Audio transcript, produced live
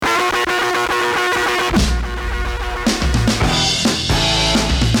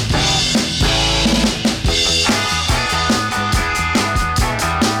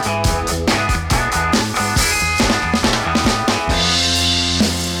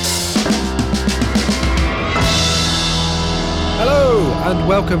And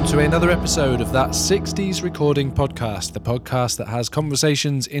welcome to another episode of That 60s Recording Podcast, the podcast that has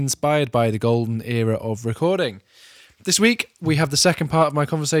conversations inspired by the golden era of recording. This week, we have the second part of my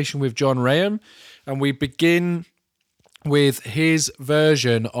conversation with John Rayam, and we begin with his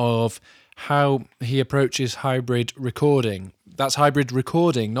version of how he approaches hybrid recording. That's hybrid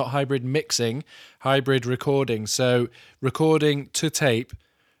recording, not hybrid mixing, hybrid recording. So recording to tape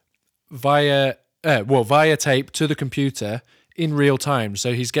via tape to the computer in real time.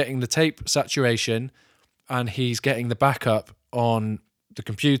 So he's getting the tape saturation and he's getting the backup on the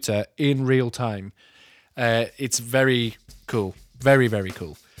computer in real time. It's very cool. Very, very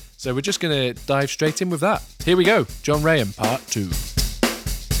cool. So we're just going to dive straight in with that. Here we go. John Rayam, part 2.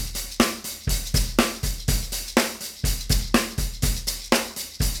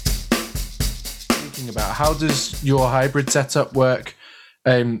 Thinking about how does your hybrid setup work?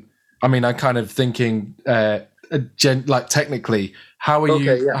 I'm kind of thinking technically, how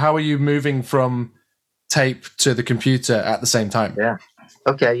are you moving from tape to the computer at the same time? Yeah.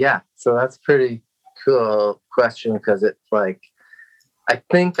 Okay. Yeah. So that's a pretty cool question because it's like, I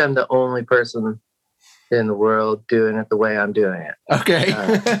think I'm the only person in the world doing it the way I'm doing it. Okay.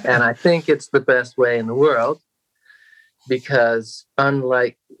 And I think it's the best way in the world because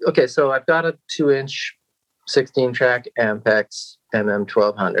so I've got a 2-inch 16-track Ampex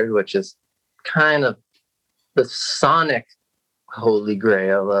MM1200, which is kind of the sonic holy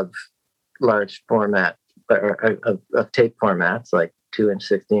grail of large format of tape formats, like 2-inch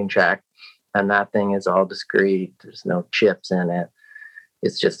 16-track, and that thing is all discrete. There's no chips in it.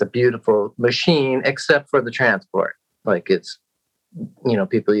 It's just a beautiful machine, except for the transport. Like it's,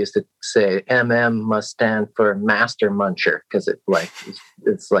 people used to say MM must stand for master muncher because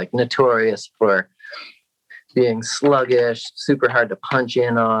it's like notorious for being sluggish, super hard to punch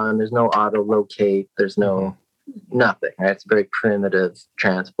in on. There's no auto locate. There's nothing. Right? It's a very primitive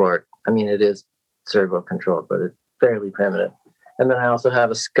transport. I mean, it is servo controlled, but it's fairly primitive. And then I also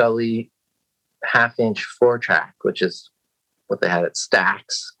have a Scully 1/2-inch 4-track, which is what they had at Stax.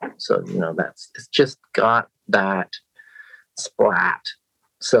 So it's just got that splat.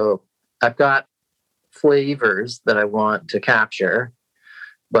 So I've got flavors that I want to capture,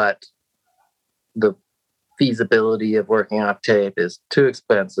 but the feasibility of working off tape is too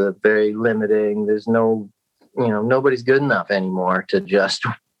expensive, very limiting. There's nobody's good enough anymore to just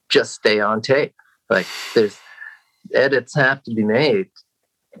stay on tape. Like there's edits have to be made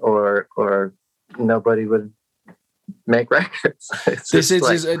or nobody would make records. This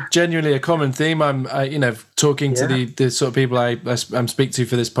is genuinely a common theme. I'm talking to the sort of people I'm speak to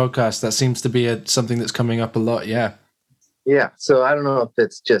for this podcast. That seems to be something that's coming up a lot. Yeah. So I don't know if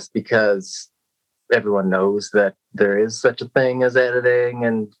it's just because everyone knows that there is such a thing as editing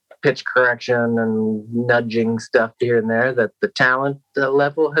and pitch correction and nudging stuff here and there, that the talent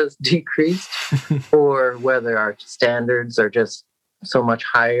level has decreased, or whether our standards are just so much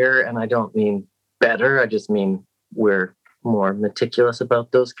higher. And I don't mean better. I just mean we're more meticulous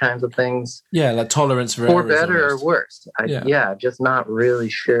about those kinds of things. Yeah, like tolerance for errors. Or better or worse. Just not really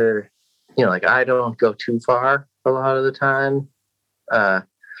sure. I don't go too far a lot of the time.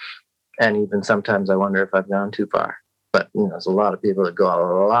 And even sometimes I wonder if I've gone too far. But there's a lot of people that go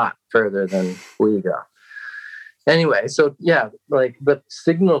a lot further than we go. Anyway, so like the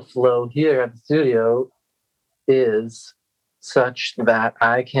signal flow here at the studio is such that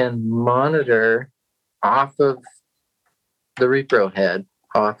I can monitor off of the repro head,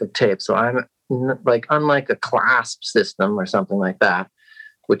 off of tape. So I'm like, unlike a clasp system or something like that,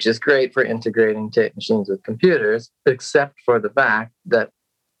 which is great for integrating tape machines with computers, except for the fact that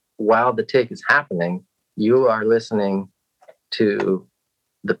while the take is happening, you are listening to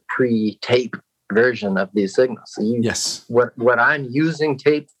the pre-tape version of these signals. So yes. What I'm using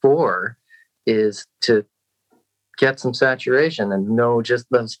tape for is to get some saturation and know just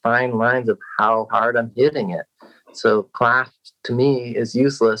those fine lines of how hard I'm hitting it. So clasp to me is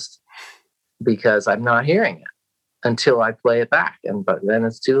useless because I'm not hearing it until I play it back, but then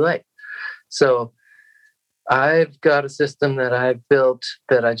it's too late. So I've got a system that I've built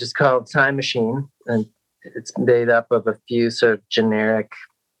that I just call Time Machine, and it's made up of a few sort of generic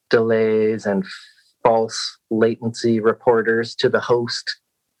delays and false latency reporters to the host,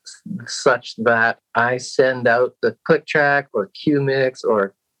 such that I send out the click track or cue mix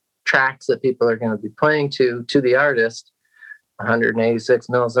or tracks that people are going to be playing to the artist 186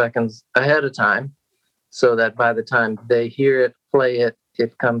 milliseconds ahead of time, so that by the time they hear it, play it,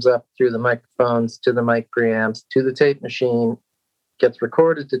 it comes up through the microphones to the mic preamps to the tape machine, gets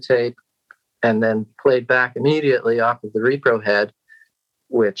recorded to tape, and then played back immediately off of the repro head,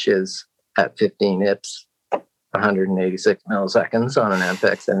 which is at 15 IPS 186 milliseconds on an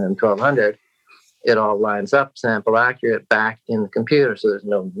Ampex MM1200, it all lines up sample accurate back in the computer. So there's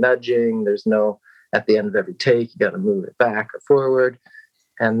no nudging. There's no, at the end of every take, you got to move it back or forward.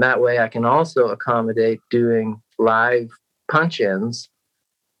 And that way I can also accommodate doing live punch-ins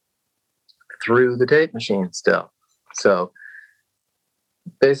through the tape machine still. So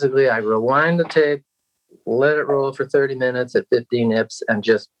basically I rewind the tape, let it roll for 30 minutes at 15 IPS, and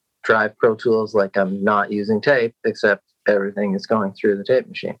just drive Pro Tools like I'm not using tape, except everything is going through the tape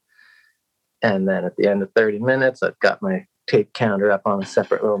machine. And then at the end of 30 minutes, I've got my tape counter up on a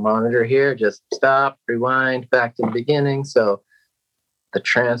separate little monitor here. Just stop, rewind, back to the beginning. So the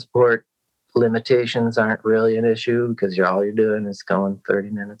transport limitations aren't really an issue because all you're doing is going 30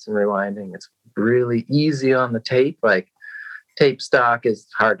 minutes and rewinding. It's really easy on the tape. Like, tape stock is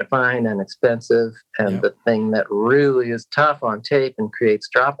hard to find and expensive. And the thing that really is tough on tape and creates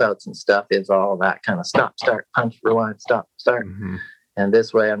dropouts and stuff is all that kind of stop, start, punch, rewind, stop, start. Mm-hmm. And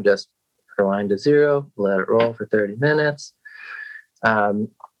this way I'm just rewind to 0, let it roll for 30 minutes. And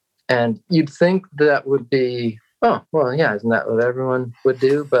you'd think that would be, oh, well, yeah, isn't that what everyone would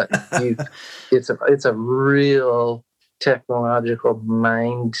do? But it's a real technological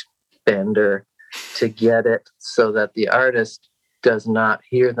mind bender to get it so that the artist does not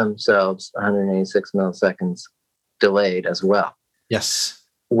hear themselves 186 milliseconds delayed as well. Yes.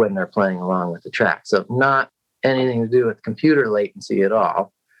 When they're playing along with the track. So not anything to do with computer latency at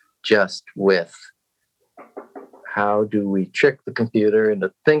all, just with how do we trick the computer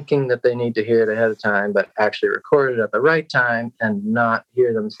into thinking that they need to hear it ahead of time, but actually record it at the right time and not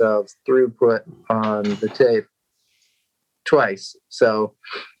hear themselves throughput on the tape twice. So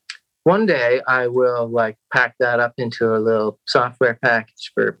one day I will pack that up into a little software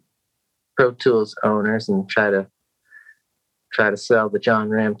package for Pro Tools owners and try to sell the John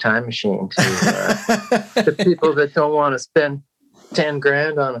Ram Time Machine to people that don't want to spend 10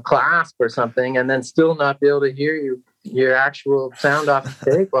 grand on a clasp or something and then still not be able to hear your actual sound off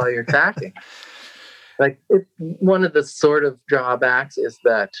the tape while you're tracking. One of the sort of drawbacks is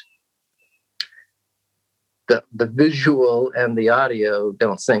that the visual and the audio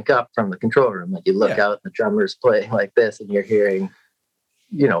don't sync up from the control room. Like, you look out and the drummer's playing like this and you're hearing,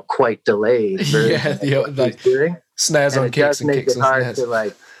 quite delayed. Yeah, snares on kicks and kicks and snares. So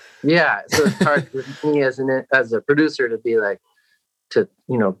it's hard for me as a producer to be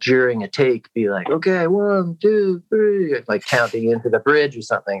during a take, be like, okay, 1, 2, 3, like counting into the bridge or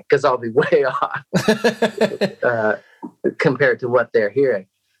something, because I'll be way off compared to what they're hearing.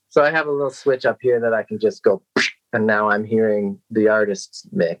 So I have a little switch up here that I can just go, and now I'm hearing the artist's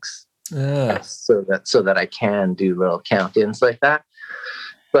mix, so that I can do little count-ins like that.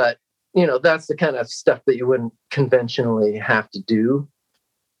 But that's the kind of stuff that you wouldn't conventionally have to do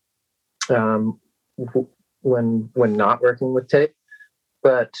when not working with tape.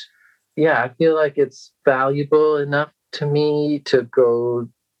 But yeah, I feel like it's valuable enough to me to go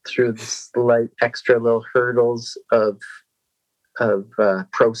through the slight extra little hurdles of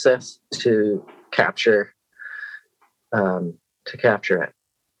process to capture it.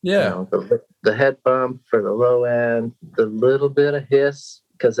 Yeah. The head bump for the low end, the little bit of hiss,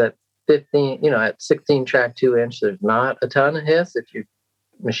 because at 15, at 16 track 2-inch, there's not a ton of hiss if your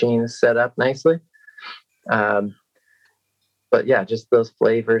machine is set up nicely. But yeah, just those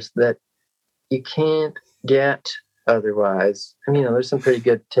flavors that you can't get otherwise. I mean, there's some pretty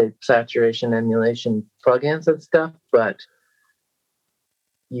good tape saturation emulation plugins and stuff, but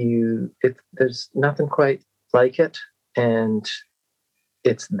there's nothing quite like it, and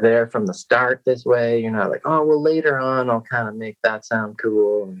it's there from the start this way. You're not like, oh, well, later on I'll kind of make that sound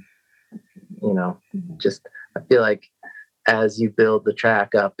cool. And, just, I feel like as you build the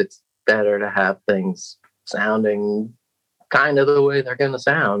track up, it's better to have things sounding kind of the way they're going to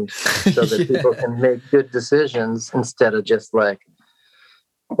sound, so that people can make good decisions instead of just like,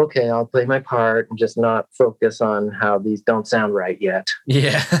 okay, I'll play my part and just not focus on how these don't sound right yet.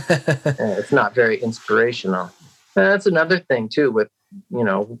 Yeah. It's not very inspirational. That's another thing too, with,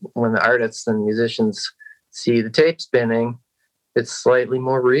 when the artists and musicians see the tape spinning, it's slightly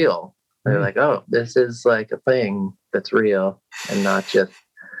more real. They're like, oh, this is like a thing that's real, and not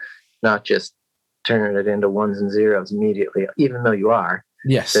just turning it into ones and zeros immediately, even though you are.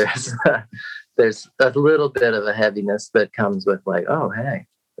 Yes. There's a little bit of a heaviness that comes with like, oh, hey,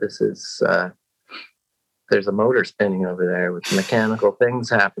 this is, there's a motor spinning over there with mechanical things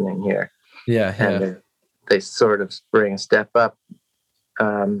happening here. Yeah. And they sort of bring a step up.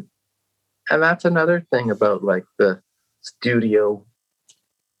 And that's another thing about like the studio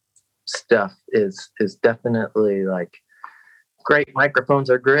stuff is definitely like, great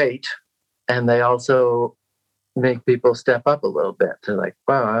microphones are great. And they also make people step up a little bit to like,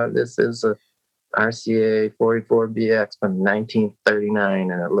 wow, this is a RCA 44BX from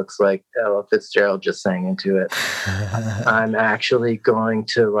 1939, and it looks like Ella Fitzgerald just sang into it. I'm actually going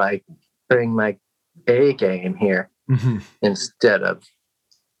to like bring my A game here instead of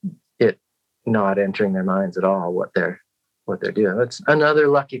it not entering their minds at all what they're doing. That's another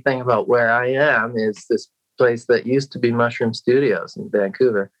lucky thing about where I am, is this place that used to be Mushroom Studios in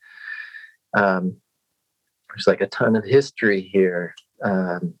Vancouver. There's like a ton of history here.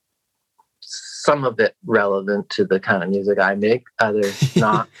 Some of it relevant to the kind of music I make, others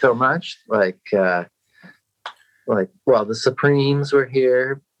not so much. Like, the Supremes were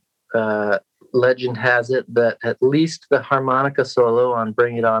here. Legend has it that at least the harmonica solo on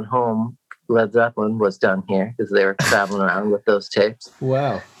Bring It On Home, Led Zeppelin, was done here because they were traveling around with those tapes.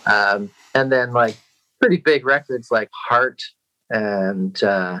 Wow. And then like pretty big records like Heart and,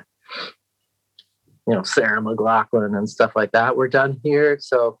 Sarah McLachlan and stuff like that were done here.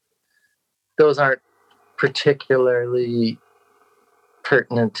 So those aren't particularly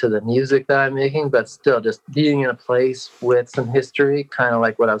pertinent to the music that I'm making, but still just being in a place with some history, kind of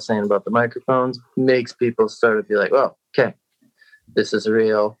like what I was saying about the microphones, makes people sort of be like, oh, okay, this is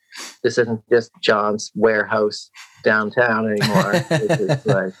real. This isn't just John's warehouse downtown anymore. This is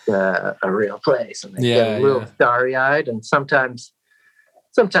like a real place. And they get a little starry-eyed, and sometimes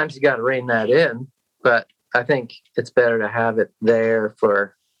you got to rein that in, but I think it's better to have it there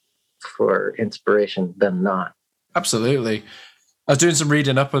for inspiration than not. Absolutely. I was doing some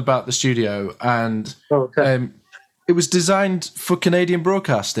reading up about the studio, and it was designed for Canadian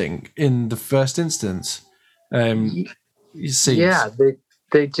broadcasting in the first instance. You see, yeah,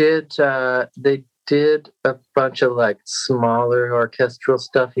 they did a bunch of like smaller orchestral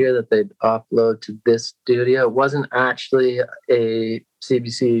stuff here that they'd offload to this studio. It wasn't actually a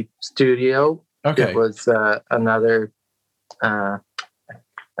CBC studio. Okay, it was another.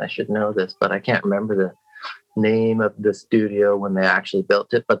 I should know this, but I can't remember the name of the studio when they actually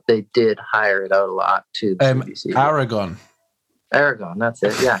built it, but they did hire it out a lot to the CBC. Aragon, that's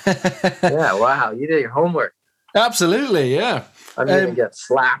it. Yeah. Yeah, wow, you did your homework. Absolutely, yeah. I'm gonna get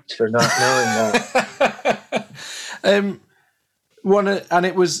slapped for not knowing that. And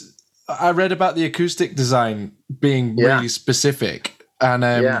it was, I read about the acoustic design being really specific, and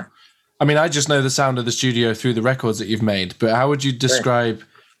I mean, I just know the sound of the studio through the records that you've made, but how would you describe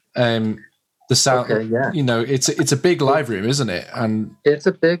the sound? Okay, yeah. It's a big live room, isn't it? And it's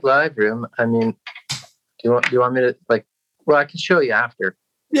a big live room. I mean, do you want me to like? Well, I can show you after.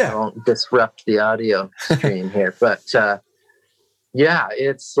 Yeah, I won't disrupt the audio stream here, but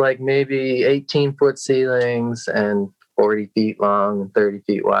it's like maybe 18-foot ceilings and 40 feet long and 30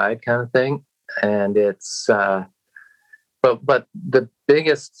 feet wide, kind of thing. And it's but the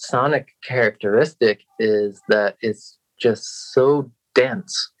biggest sonic characteristic is that it's just so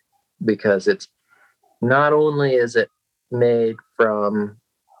dense, because it's not only is it made from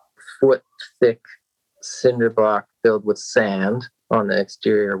foot thick cinder block filled with sand on the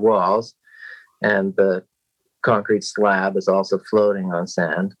exterior walls, and the concrete slab is also floating on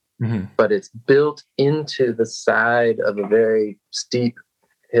sand, but it's built into the side of a very steep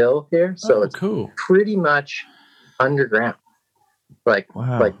hill here. So it's cool. Pretty much underground. Like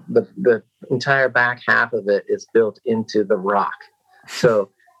the entire back half of it is built into the rock.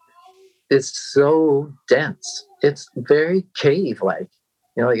 So it's so dense. It's very cave-like.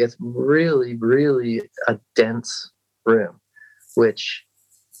 Like it's really, really a dense room, which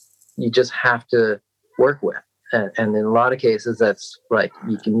you just have to work with. And in a lot of cases, that's like,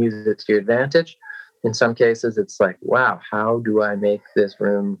 you can use it to your advantage. In some cases, it's like, wow, how do I make this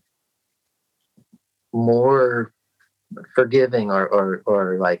room more forgiving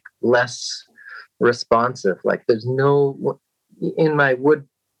or like less responsive? Like there's no, in my wood,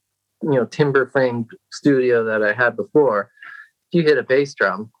 timber framed studio that I had before, if you hit a bass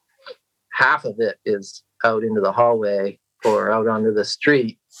drum, half of it is out into the hallway or out onto the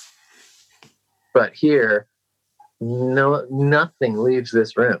street. But here, nothing leaves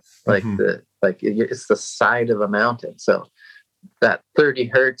this room. Like it's the side of a mountain. So that 30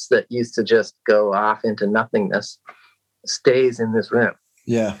 hertz that used to just go off into nothingness stays in this room.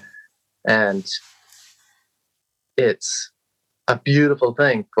 Yeah. And it's a beautiful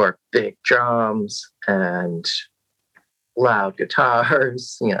thing for big drums and loud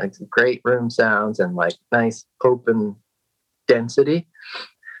guitars, it's great room sounds and like nice open density.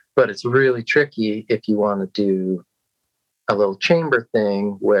 But it's really tricky if you want to do a little chamber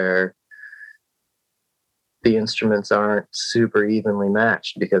thing where the instruments aren't super evenly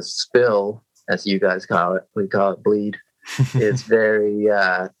matched, because spill, as you guys call it, we call it bleed, is very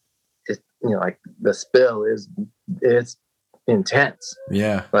like the spill it's intense.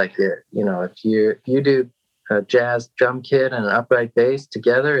 Yeah. Like if you do a jazz drum kit and an upright bass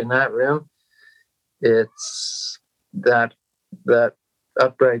together in that room, it's that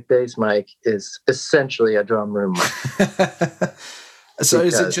upright bass mic is essentially a drum room mic. So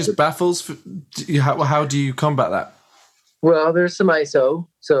is it just baffles? How do you combat that? Well, there's some ISO.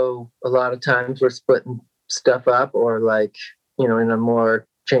 So a lot of times we're splitting stuff up, or like, in a more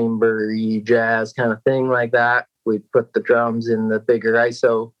chambery jazz kind of thing like that. We put the drums in the bigger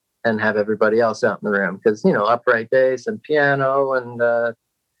ISO and have everybody else out in the room. Because, upright bass and piano and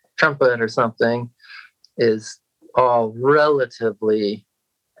trumpet or something is all relatively,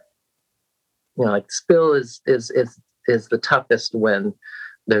 like spill is the toughest when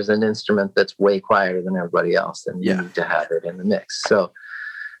there's an instrument that's way quieter than everybody else, and you need to have it in the mix. So,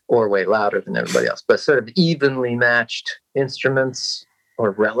 or way louder than everybody else. But sort of evenly matched instruments,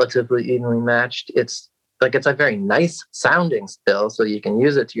 or relatively evenly matched, it's a very nice sounding spill, so you can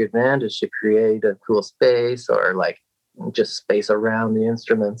use it to your advantage to create a cool space, or like just space around the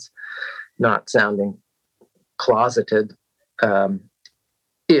instruments, not sounding closeted.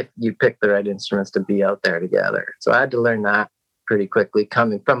 If you pick the right instruments to be out there together. So I had to learn that pretty quickly,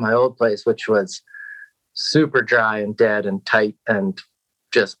 coming from my old place, which was super dry and dead and tight and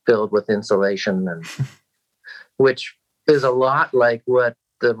just filled with insulation, and which is a lot like what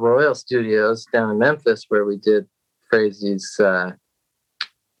the Royal Studios down in Memphis, where we did Frazie's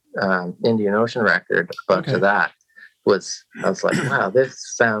Indian Ocean record, a bunch of that was. I was like, wow, this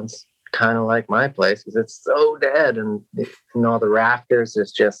sounds kind of like my place, because it's so dead, and all the rafters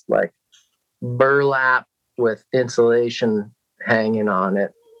is just like burlap with insulation hanging on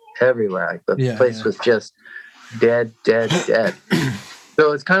it everywhere. Like the place was just dead.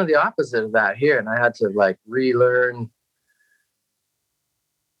 So it's kind of the opposite of that here, and I had to like relearn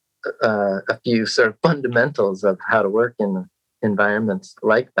a few sort of fundamentals of how to work in environments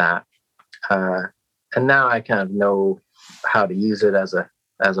like that, and now I kind of know how to use it as a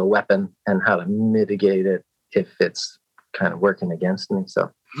weapon and how to mitigate it if it's kind of working against me. So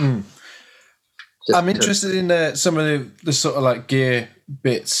I'm interested in some of the sort of like gear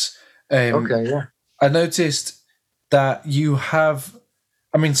bits. I noticed that you have,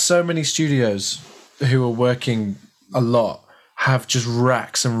 so many studios who are working a lot have just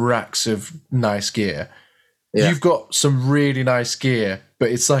racks and racks of nice gear. Yeah. You've got some really nice gear,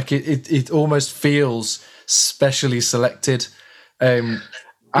 but it's like it almost feels specially selected. I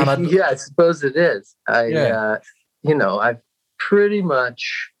suppose it is. I've pretty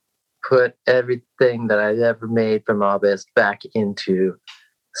much put everything that I've ever made from all this back into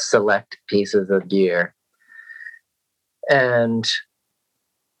select pieces of gear. And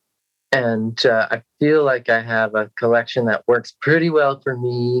I feel like I have a collection that works pretty well for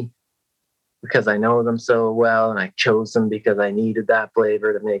me, because I know them so well, and I chose them because I needed that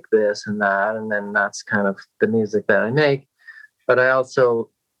flavor to make this and that, and then that's kind of the music that I make. But I also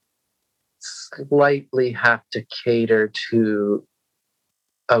slightly have to cater to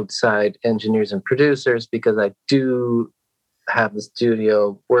outside engineers and producers, because I do have the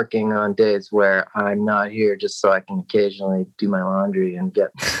studio working on days where I'm not here, just so I can occasionally do my laundry and get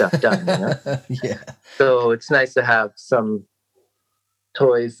stuff done. Yeah. So it's nice to have some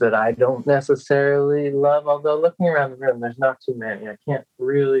toys that I don't necessarily love, although looking around the room, there's not too many. I can't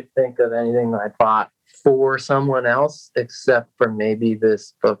really think of anything that I bought for someone else, except for maybe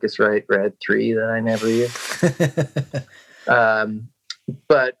this Focusrite Red 3 that I never use.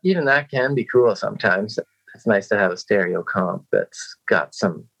 But even that can be cool sometimes. It's nice to have a stereo comp that's got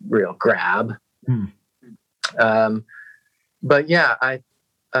some real grab. But yeah, I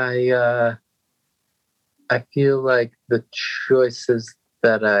feel like the choices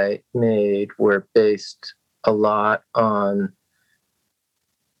that I made were based a lot on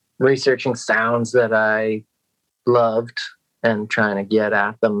researching sounds that I loved and trying to get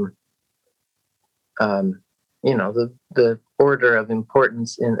at them. The order of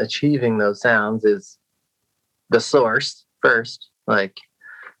importance in achieving those sounds is the source first. Like,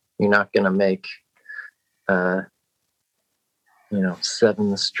 you're not going to make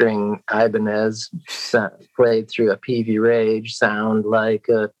 7-string Ibanez played through a PV Rage sound like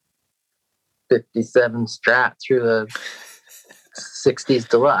a 57 Strat through a 60s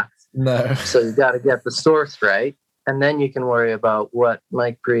Deluxe. No. So you got to get the source right, and then you can worry about what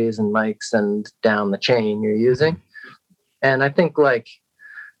mic pre's and mics and down the chain you're using. And I think like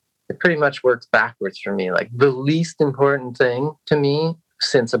it pretty much works backwards for me. Like the least important thing to me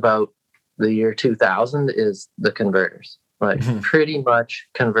since about the year 2000 is the converters. Like pretty much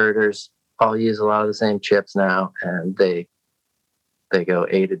converters all use a lot of the same chips now, and they they go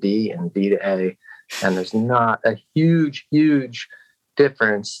A to D and D to A, and there's not a huge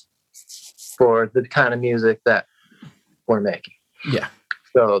difference for the kind of music that we're making. Yeah.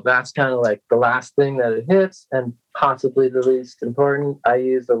 So that's kind of like the last thing that it hits, and possibly the least important. I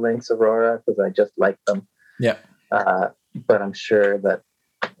use the Lynx Aurora because I just like them. Yeah. But I'm sure that,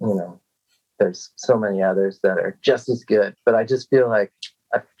 there's so many others that are just as good. But I just feel like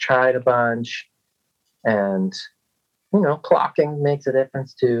I've tried a bunch, and, clocking makes a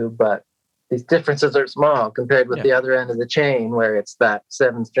difference too. But these differences are small compared with the other end of the chain, where it's that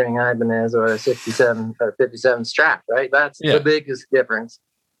 7-string Ibanez or a 67 or 57 Strat, right? That's the biggest difference.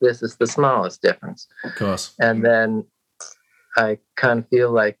 This is the smallest difference. Of course. And then I kind of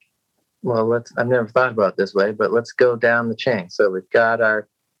feel like, well, I've never thought about it this way, but let's go down the chain. So we've got our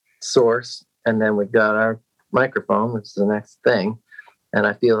source, and then we've got our microphone, which is the next thing. And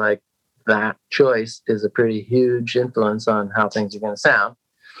I feel like that choice is a pretty huge influence on how things are going to sound.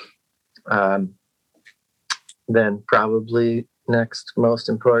 Then probably next most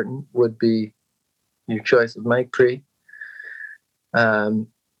important would be your choice of mic pre. And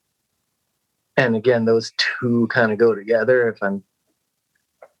again, those two kind of go together. If I'm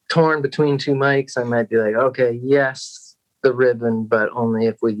torn between two mics, I might be like, okay, yes, the ribbon, but only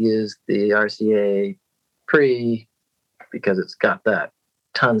if we use the RCA pre, because it's got that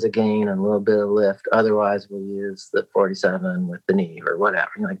tons of gain and a little bit of lift. Otherwise, we'll use the 47 with the Neve or whatever.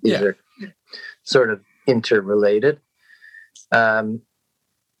 These are sort of interrelated. And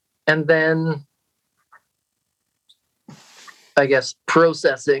then I guess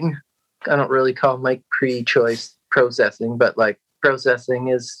processing. I don't really call mic pre-choice processing, but like processing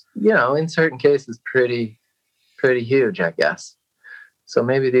is, in certain cases pretty huge, I guess. So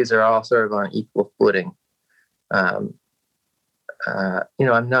maybe these are all sort of on equal footing. I'm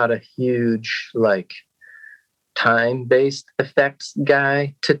not a huge like time-based effects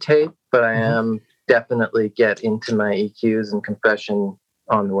guy to tape, but I am definitely get into my EQs and compression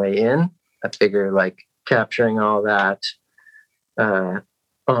on the way in. I figure like capturing all that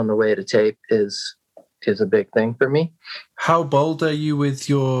on the way to tape is a big thing for me. How bold are you with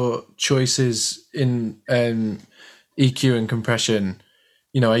your choices in EQ and compression?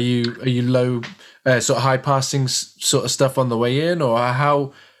 Are you low, sort of high passing sort of stuff on the way in, or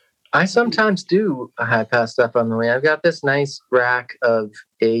how? I sometimes do a high pass stuff on the way. I've got this nice rack of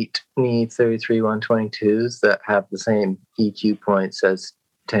 8 Neve 33 122s that have the same EQ points as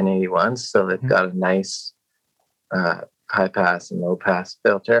 1081s, so they've got a nice high pass and low pass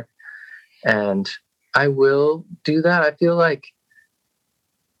filter. And I will do that. I feel like,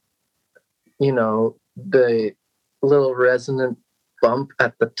 the little resonant bump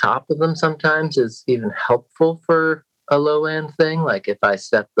at the top of them sometimes is even helpful for a low end thing. Like if I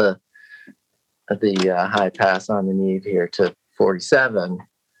set the high pass on the Neve here to 47,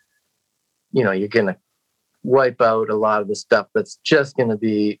 you're going to wipe out a lot of the stuff that's just going to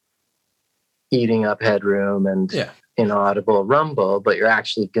be eating up headroom and inaudible rumble, but you're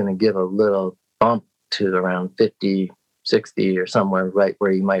actually going to give a little bump to around 50, 60 or somewhere right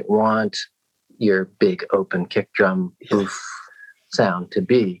where you might want your big open kick drum boof sound to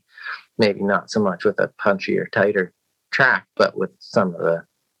be. Maybe not so much with a punchier, tighter track, but with some of the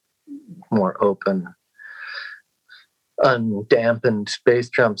more open, undampened bass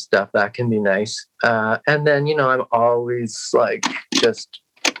drum stuff, that can be nice. And then, I'm always like just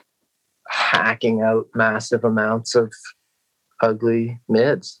hacking out massive amounts of ugly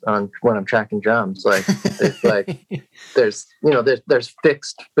mids on when I'm tracking drums. Like it's like there's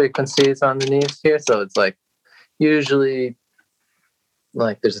fixed frequencies on the Neves here, so it's like usually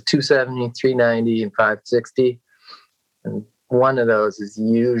like there's a 270, 390, and 560, and one of those is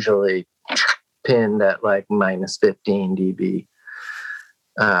usually pinned at like minus 15 dB,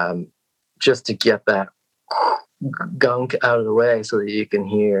 just to get that gunk out of the way so that you can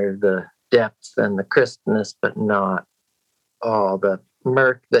hear the depth and the crispness, but not all the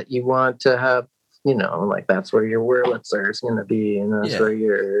murk that you want to have. Like that's where your Wurlitzer is going to be, and that's where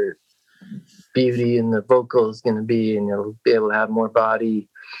your beauty and the vocal is going to be, and you'll be able to have more body.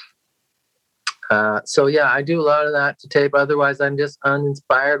 So I do a lot of that to tape. Otherwise, I'm just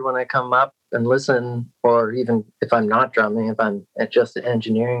uninspired when I come up and listen, or even if I'm not drumming, if I'm just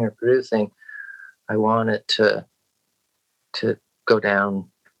engineering or producing, I want it to go down,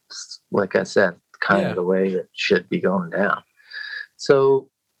 like I said, kind of the way it should be going down. So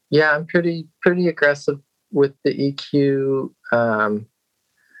I'm pretty aggressive with the EQ.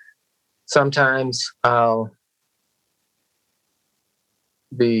 Sometimes I'll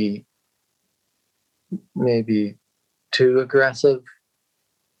be maybe too aggressive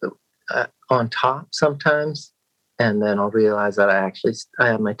on top sometimes, and then I'll realize that I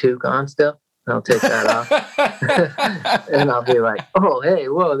have my tube on still. And I'll take that off, and I'll be like, "Oh, hey,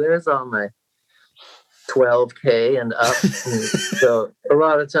 whoa! There's all my 12K and up." And so a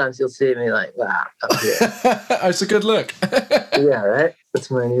lot of times you'll see me like, "Wow, up here." It's a good look. Yeah, right. That's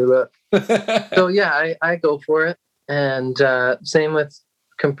my new look. So yeah, I go for it, and same with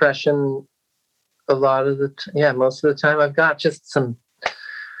compression. A lot of most of the time, I've got just some.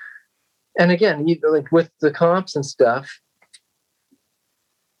 And again, like with the comps and stuff,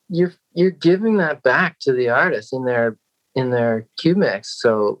 you're giving that back to the artist in their cue mix.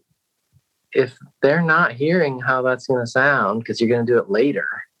 So if they're not hearing how that's going to sound because you're going to do it later,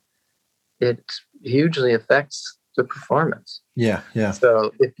 it hugely affects the performance. Yeah.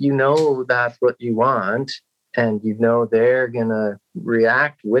 So if you know that's what you want and you know they're going to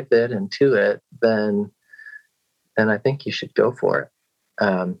react with it and to it, then I think you should go for it.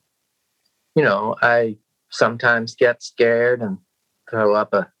 I sometimes get scared and throw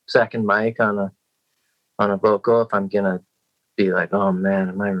up a second mic on a vocal if I'm gonna be like, oh man,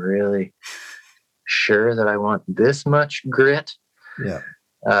 am I really sure that I want this much grit? Yeah.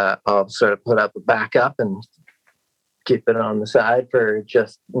 I'll sort of put up a backup and keep it on the side for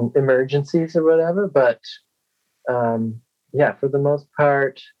just emergencies or whatever. But for the most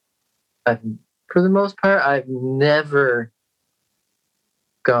part, I've never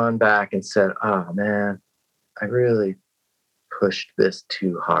gone back and said, oh man, I really pushed this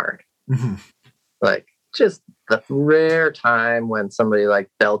too hard. Mm-hmm. Like just the rare time when somebody like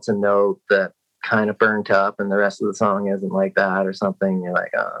belts a note that kind of burnt up and the rest of the song isn't like that or something. You're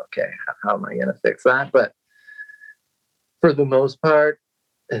like, oh, okay, how am I going to fix that? But for the most part,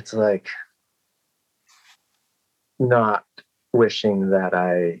 it's like not wishing that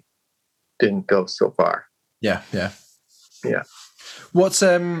I didn't go so far. Yeah. What's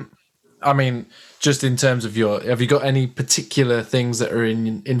I mean, just in terms of have you got any particular things that are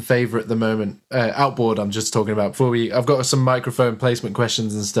in favor at the moment? Outboard, I'm just talking about. I've got some microphone placement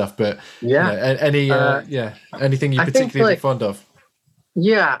questions and stuff, but anything you particularly fond of?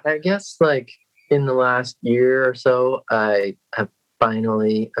 Yeah, I guess like in the last year or so, I have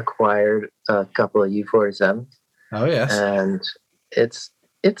finally acquired a couple of U47s. Oh yes, and it's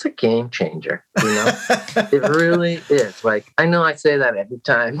a game changer, It really is. Like, I know I say that every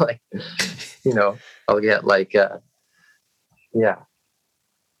time, like, I'll get like, I'll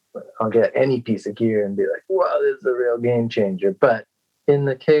get any piece of gear and be like, wow, this is a real game changer. But in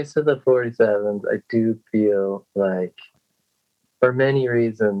the case of the 47s, I do feel like, for many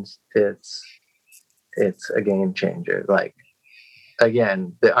reasons, it's a game changer. Like,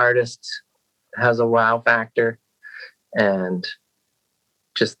 again, the artist has a wow factor, and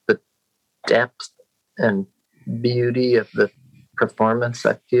just the depth and beauty of the performance,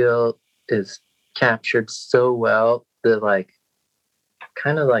 I feel, is captured so well. The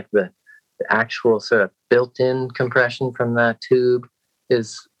actual sort of built-in compression from that tube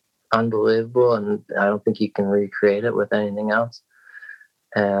is unbelievable, and I don't think you can recreate it with anything else.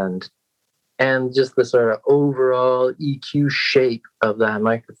 And just the sort of overall EQ shape of that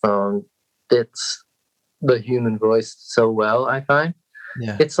microphone fits the human voice so well, I find.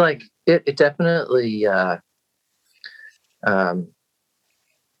 Yeah. It's like it definitely I don't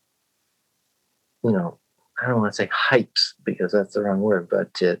want to say hypes because that's the wrong word,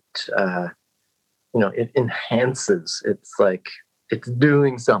 but it it enhances. It's like it's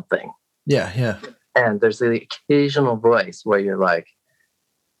doing something. Yeah. And there's the occasional voice where you're like,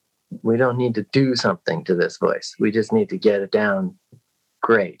 we don't need to do something to this voice. We just need to get it down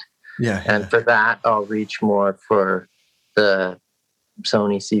great. Yeah. And for that, I'll reach more for the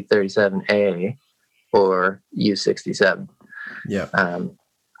Sony C37A or U67. Yeah.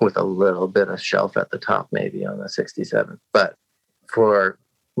 With a little bit of shelf at the top, maybe on the 67. But for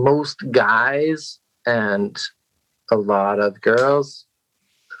most guys and a lot of girls,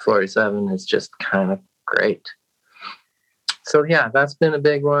 the 47 is just kind of great. So yeah, that's been a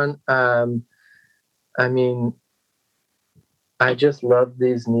big one. I mean, I just love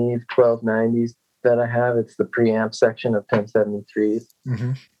these Neve 1290s that I have. It's the preamp section of 1073s.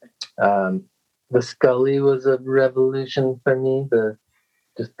 Mm-hmm. The Scully was a revolution for me.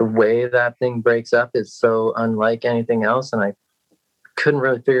 Just the way that thing breaks up is so unlike anything else, and I couldn't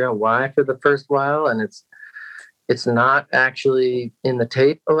really figure out why for the first while. And it's not actually in the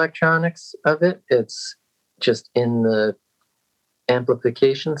tape electronics of it. It's just in the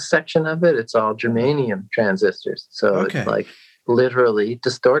amplification section of it. It's all germanium transistors, so It's like literally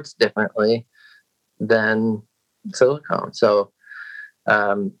distorts differently than silicone. So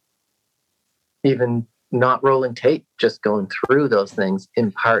even not rolling tape, just going through those things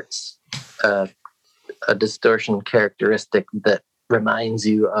imparts a distortion characteristic that reminds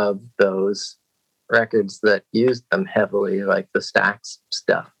you of those records that used them heavily, like the Stax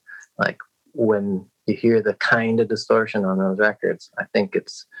stuff. Like when you hear the kind of distortion on those records, I think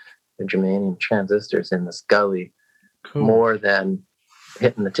it's the germanium transistors in the Scully more than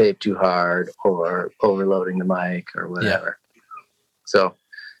hitting the tape too hard or overloading the mic or whatever. So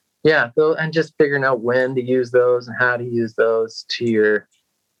and just figuring out when to use those and how to use those to your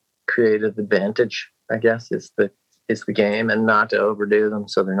creative advantage, I guess, is the game, and not to overdo them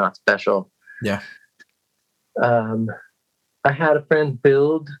so they're not special. Yeah. I had a friend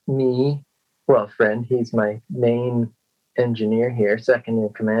build me, he's my main engineer here, second in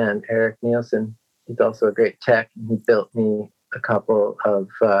command, Eric Nielsen. He's also a great tech. He built me a couple of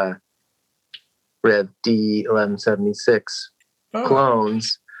Rev D 1176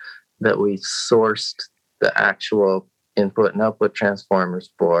 clones that we sourced the actual input and output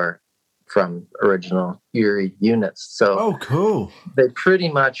transformers from original URI units. So cool. They pretty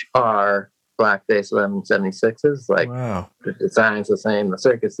much are Blackface 1176s. Like the design's the same, the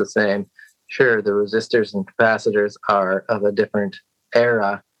circuit's the same. Sure, the resistors and capacitors are of a different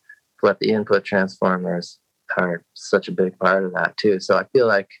era, but the input transformers are such a big part of that too. So I feel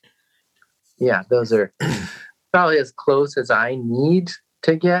like, those are probably as close as I need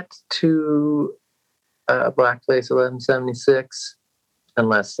to get to Blackface 1176,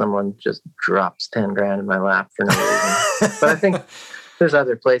 unless someone just drops 10 grand in my lap for no reason. But I think there's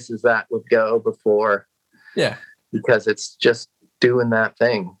other places that would go before, because it's just doing that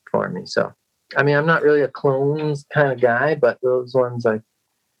thing for me. So, I mean, I'm not really a clones kind of guy, but those ones,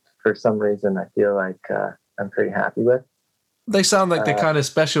 for some reason, I feel like I'm pretty happy with. They sound like they're kind of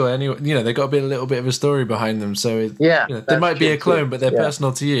special anyway. You know, they've got a little bit of a story behind them. So, they might be a clone, but they're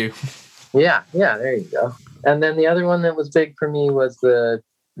personal to you. Yeah, there you go. And then the other one that was big for me was the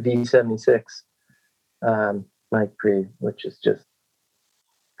V76 mic pre, which is just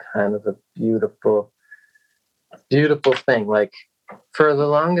kind of a beautiful, beautiful thing. Like, for the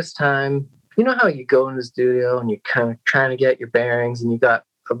longest time, you know how you go in the studio and you're kind of trying to get your bearings and you got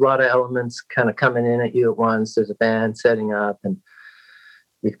a lot of elements kind of coming in at you at once. There's a band setting up and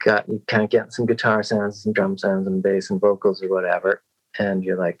you kind of getting some guitar sounds, some drum sounds and bass and vocals or whatever. And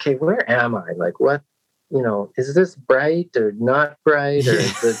you're like, hey, where am I? Like, what, is this bright or not bright? Or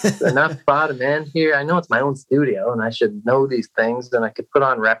is it enough bottom end here? I know it's my own studio and I should know these things and I could put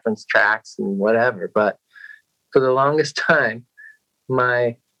on reference tracks and whatever. But for the longest time,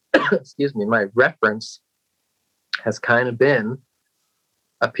 my reference has kind of been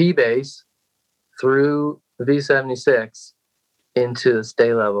a P bass through the V76 into the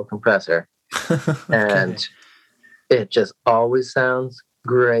stay level compressor. And it just always sounds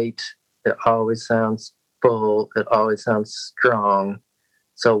great. It always sounds full. It always sounds strong.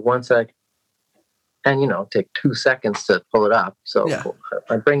 So once take 2 seconds to pull it up. So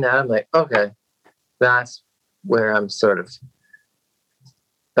I bring that, I'm like, okay, that's where I'm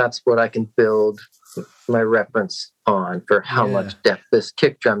that's what I can build my reference on for how much depth this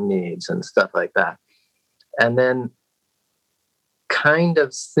kick drum needs and stuff like that. And then kind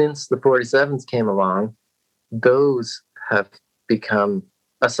of since the 47s came along, those have become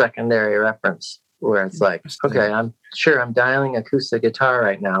a secondary reference where it's like, okay, I'm sure I'm dialing acoustic guitar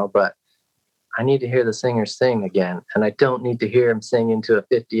right now, but I need to hear the singer sing again. And I don't need to hear him sing into a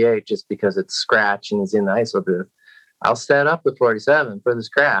 58 just because it's scratch and he's in the ISO booth. I'll set up the 47 for the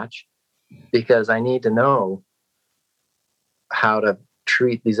scratch because I need to know how to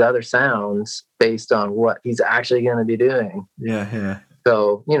treat these other sounds based on what he's actually going to be doing. Yeah.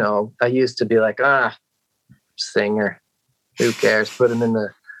 So, I used to be like, singer, who cares? Put him in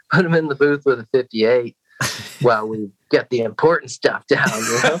the booth with a 58 while we get the important stuff down,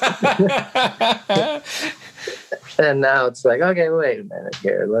 And now it's like, okay, wait a minute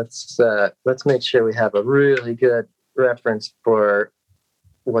here. Let's make sure we have a really good reference for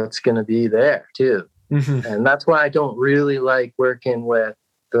what's going to be there too. Mm-hmm. And that's why I don't really like working with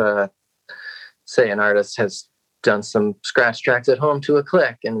say an artist has done some scratch tracks at home to a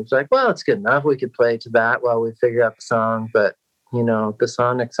click and it's like, well, it's good enough, we could play to that while we figure out the song, but the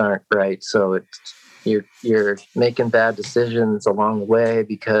sonics aren't right, so you're making bad decisions along the way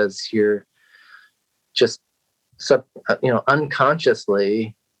because you're just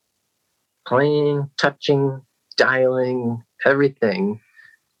unconsciously playing, touching, dialing everything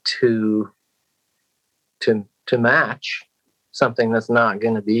to match something that's not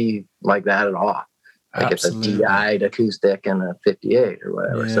going to be like that at all. Like Absolutely. It's a DI'd acoustic and a 58 or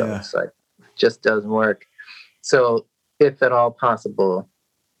whatever. Yeah. So it's like, it just doesn't work. So if at all possible,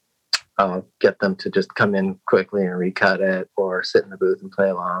 I'll get them to just come in quickly and recut it, or sit in the booth and play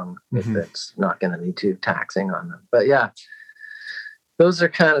along if it's not going to be too taxing on them. But yeah, those are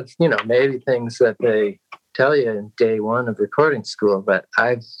kind of, maybe things that they tell you in day one of recording school, but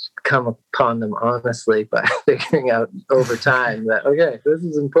I've come upon them honestly by figuring out over time that, okay, this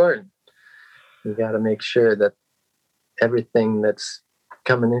is important. You got to make sure that everything that's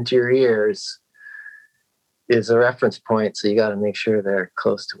coming into your ears is a reference point. So you got to make sure they're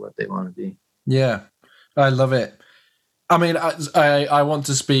close to what they want to be. Yeah, I love it. I mean, I want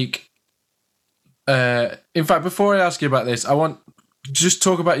to speak. In fact, before I ask you about this, I want just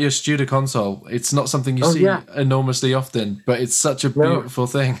talk about your Studer console. It's not something you see enormously often, but it's such a beautiful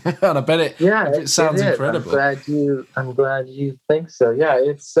thing, and I bet it sounds incredible. I'm glad you think so. Yeah,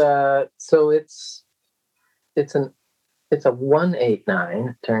 it's it's a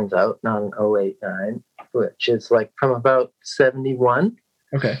 189. Turns out, not an 089, which is like from about 71.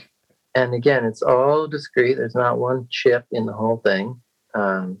 Okay. And again, it's all discrete. There's not one chip in the whole thing.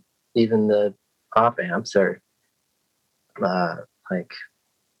 Even the op amps are like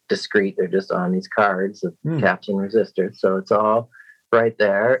discrete. They're just on these cards of caps and resistors. So it's all right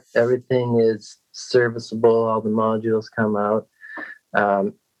there. Everything is serviceable. All the modules come out.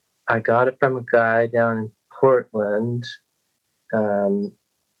 I got it from a guy down in Portland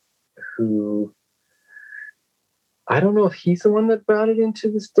who, I don't know if he's the one that brought it into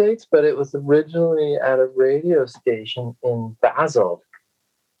the States, but it was originally at a radio station in Basel.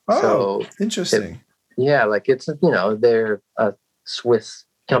 Oh, so interesting. Like it's, they're a Swiss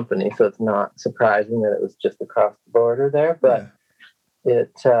company, so it's not surprising that it was just across the border there. But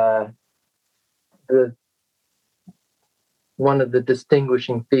one of the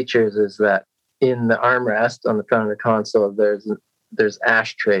distinguishing features is that in the armrest on the front of the console, there's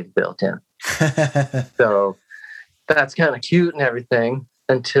ashtrays built in. So that's kind of cute and everything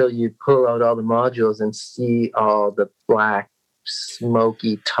until you pull out all the modules and see all the black,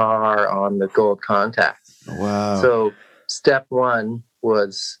 smoky tar on the gold contacts. Wow. So step one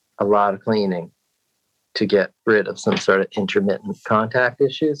was a lot of cleaning to get rid of some sort of intermittent contact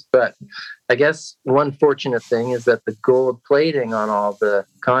issues. But I guess one fortunate thing is that the gold plating on all the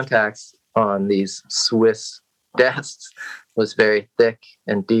contacts on these Swiss desks was very thick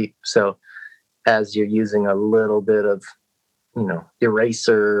and deep. So as you're using a little bit of,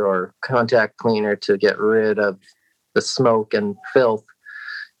 eraser or contact cleaner to get rid of the smoke and filth,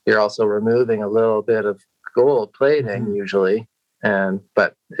 you're also removing a little bit of gold plating usually.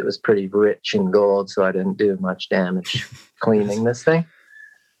 But it was pretty rich in gold, so I didn't do much damage cleaning this thing.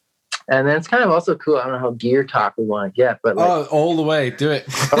 And then it's kind of also cool. I don't know how gear talk we want to get, but all the way, do it.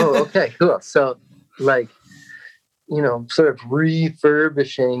 Oh, okay, cool. So sort of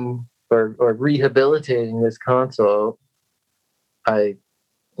refurbishing or rehabilitating this console, I,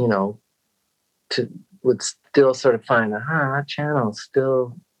 would still sort of find that channel's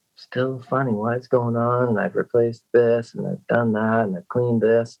still funny. What's going on? And I've replaced this, and I've done that, and I've cleaned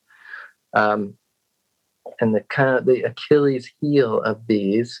this. And the Achilles heel of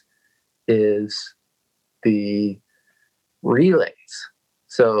these is the relays.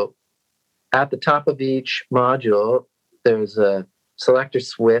 So at the top of each module, there's a selector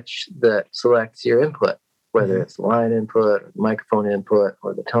switch that selects your input, whether it's line input, or microphone input,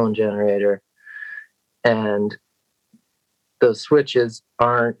 or the tone generator. And those switches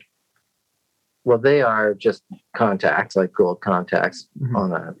they are just contacts, like gold contacts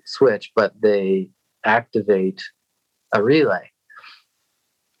on a switch, but they activate a relay.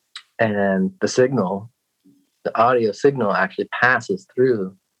 And the audio signal actually passes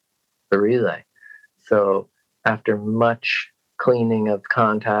through the relay. So after much cleaning of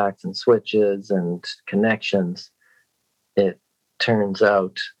contacts and switches and connections, it turns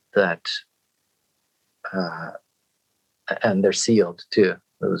out that, and they're sealed too,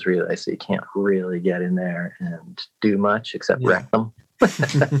 those relays, so you can't really get in there and do much except wreck them,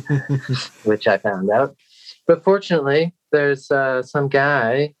 which I found out. But fortunately, there's some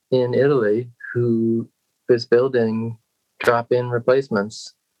guy in Italy who is building drop-in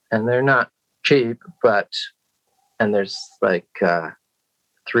replacements, and they're not cheap, and there's like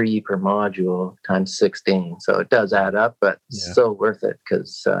 3 per module times 16, so it does add up, but so worth it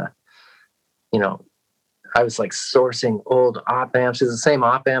because I was like sourcing old op amps. It's the same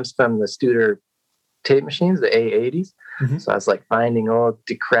op amps from the Studer tape machines, the A80s. So I was like finding old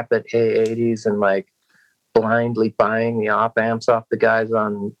decrepit A80s and like blindly buying the op amps off the guys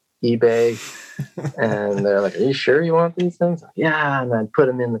on eBay. And they're like, "Are you sure you want these things?" Yeah. And I'd put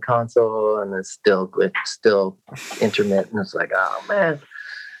them in the console, and it's still intermittent. It's like, oh man.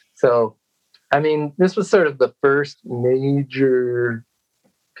 So, I mean, this was sort of the first major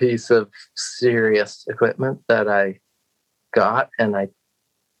piece of serious equipment that I got, and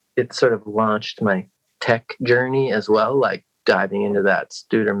it sort of launched my tech journey as well. Like diving into that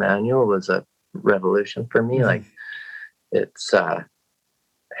Studer manual was a revolution for me. Like it's a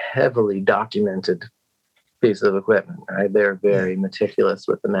heavily documented piece of equipment, right? They're very meticulous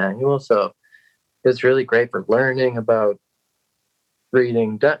with the manual. So it's really great for learning about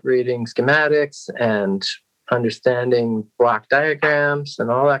reading schematics and understanding block diagrams and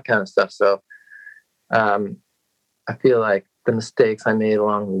all that kind of stuff. So I feel like the mistakes I made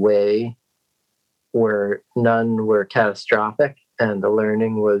along the way none were catastrophic, and the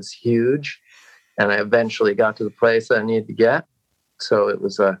learning was huge. And I eventually got to the place that I needed to get. So it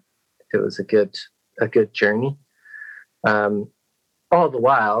was a good journey. All the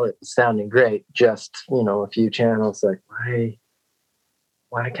while it was sounding great. Just, a few channels like,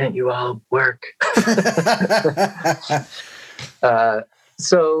 why can't you all work?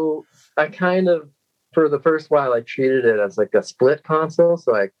 So I kind of, for the first while, I treated it as like a split console.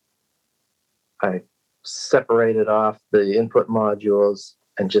 So I separated off the input modules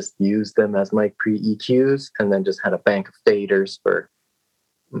and just used them as mic pre-EQs, and then just had a bank of faders for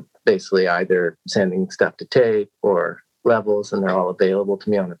basically either sending stuff to tape or levels, and they're all available to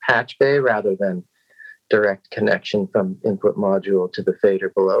me on a patch bay rather than direct connection from input module to the fader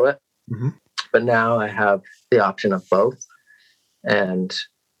below it. Mm-hmm. But now I have the option of both, and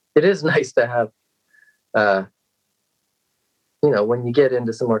it is nice to have when you get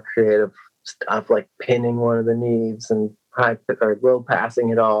into some more creative stuff like pinning one of the Neves and high or low passing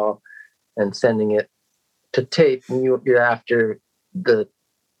it all and sending it to tape, and you're after the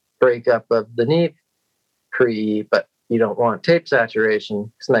breakup of the Neve pre, but you don't want tape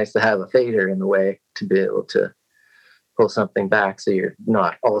saturation. It's nice to have a fader in the way to be able to pull something back, so you're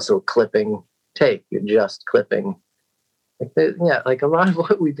not also clipping tape. You're just clipping. Like a lot of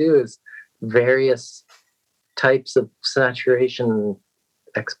what we do is various types of saturation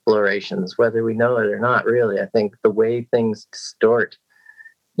explorations, whether we know it or not. Really, I think the way things distort,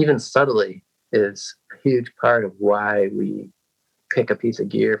 even subtly, is a huge part of why we pick a piece of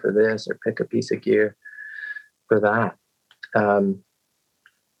gear for this or pick a piece of gear for that.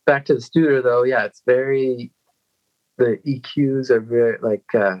 Back to the Studer though, it's the EQs are very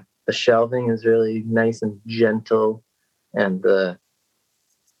the shelving is really nice and gentle, and the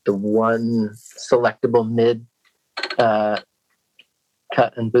one selectable mid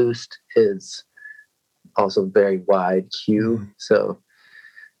cut and boost is also very wide Q. So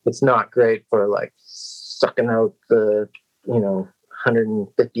it's not great for like sucking out the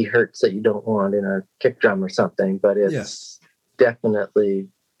 150 hertz that you don't want in a kick drum or something, but it's definitely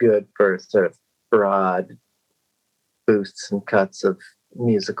good for sort of broad boosts and cuts of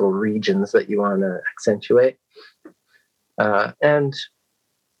musical regions that you want to accentuate. And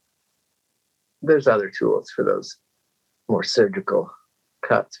there's other tools for those more surgical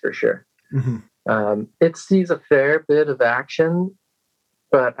cuts for sure. Mm-hmm. It sees a fair bit of action,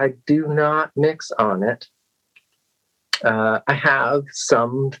 but I do not mix on it. I have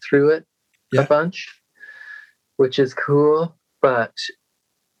summed through it a bunch, which is cool, but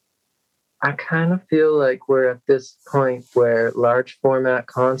I kind of feel like we're at this point where large format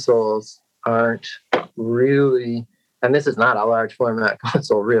consoles aren't really, and this is not a large format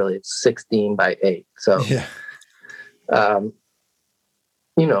console really, it's 16 by 8. So,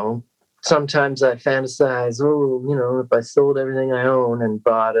 sometimes I fantasize, if I sold everything I own and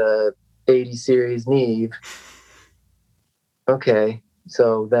bought a 80 series Neve, okay,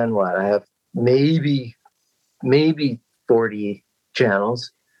 so then what? I have maybe 40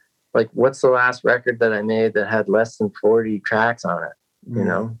 channels. Like, what's the last record that I made that had less than 40 tracks on it?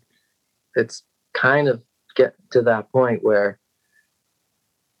 It's kind of get to that point where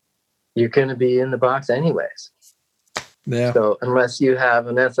you're going to be in the box anyways. Yeah. So unless you have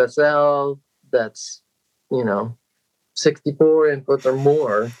an SSL that's, 64 inputs or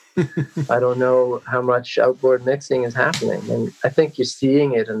more, I don't know how much outboard mixing is happening. And I think you're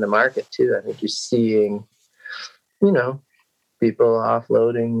seeing it in the market too. I think you're seeing, people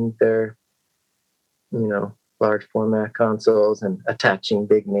offloading their, large format consoles and attaching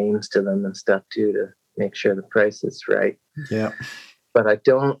big names to them and stuff too, to make sure the price is right. Yeah. But I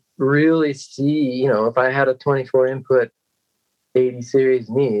don't really see, if I had a 24 input 80 series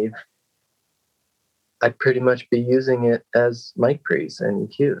Neve, I'd pretty much be using it as mic pre's and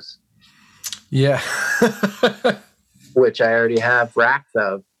EQs. Yeah. Which I already have racks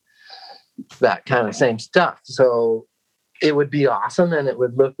of that kind of same stuff. So it would be awesome and it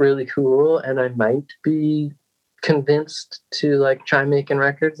would look really cool. And I might be convinced to like try making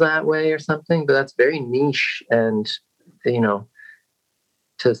records that way or something, but that's very niche. And,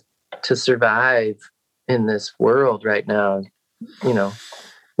 to survive in this world right now.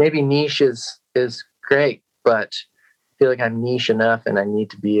 Maybe niche is great, but I feel like I'm niche enough, and I need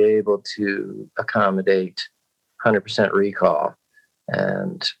to be able to accommodate 100% recall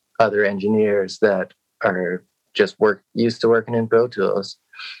and other engineers that are just used to working in Pro Tools,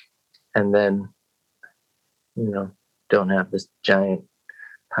 and then don't have this giant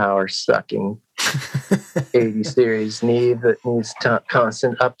power sucking 80 series Neve that needs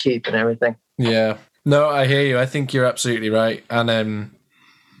constant upkeep and everything. Yeah, no, I hear you. I think you're absolutely right, and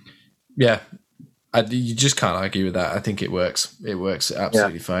you just can't argue with that. I think it works. It works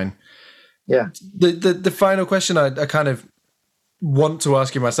absolutely fine. Yeah. The final question I kind of want to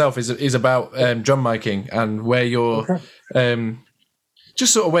ask you myself is about drum miking and where you're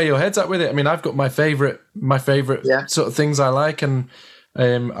just sort of where your head's at with it. I mean, I've got my favorite sort of things I like, and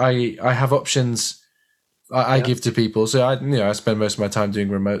I have options I give to people. So I spend most of my time doing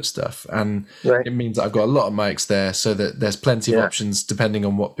remote stuff, and it means that I've got a lot of mics there, so that there's plenty of options depending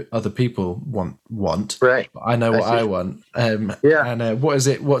on what other people want. Right. But I know what I want. And what is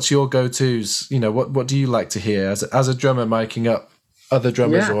it? What's your go-tos? What do you like to hear as a drummer miking up other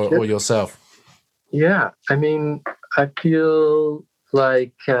drummers or yourself? Yeah, I mean, I feel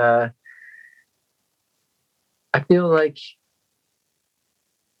like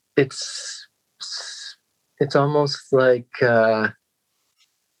it's almost like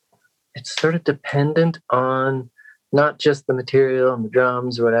it's sort of dependent on not just the material and the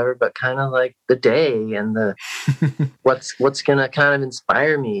drums or whatever, but kind of like the day and the what's gonna kind of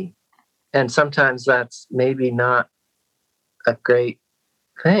inspire me. And sometimes that's maybe not a great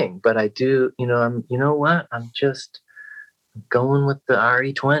thing, but I do, I'm just going with the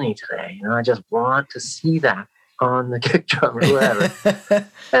RE20 today. I just want to see that on the kick drum or whatever.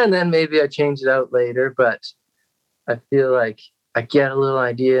 And then maybe I change it out later, but I feel like I get a little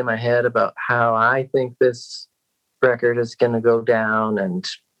idea in my head about how I think this record is going to go down. And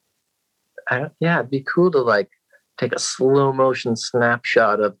it'd be cool to like take a slow motion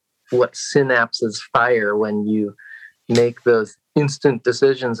snapshot of what synapses fire when you make those instant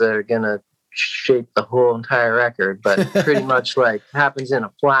decisions that are going to shape the whole entire record, but pretty much like happens in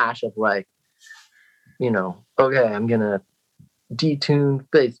a flash of like, okay, I'm going to detune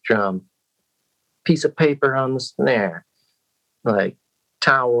bass drum, piece of paper on the snare, like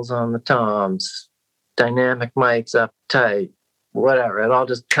towels on the toms, dynamic mics up tight, whatever. It all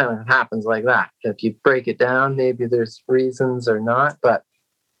just kind of happens like that. If you break it down, maybe there's reasons or not, but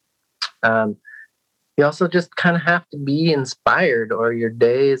you also just kind of have to be inspired or your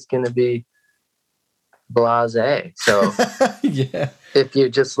day is going to be blasé. So if you're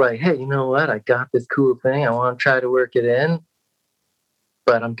just like, hey, you know what? I got this cool thing. I want to try to work it in,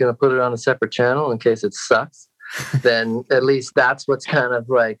 but I'm going to put it on a separate channel in case it sucks. Then at least that's what's kind of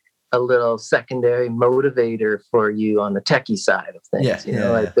like a little secondary motivator for you on the techie side of things.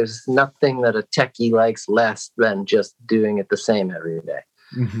 There's nothing that a techie likes less than just doing it the same every day.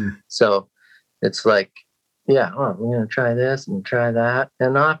 Mm-hmm. So it's like, we're going to try this and try that.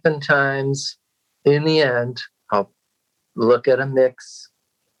 And oftentimes in the end, I'll look at a mix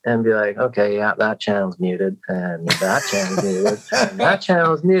and be like, okay, that channel's muted, and that channel's muted, and that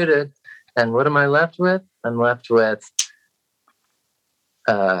channel's muted. And what am I left with? I'm left with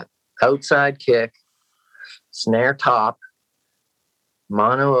outside kick, snare top,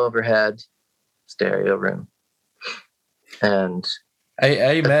 mono overhead, stereo room. And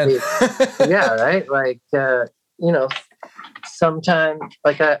amen. Right? Like, sometimes,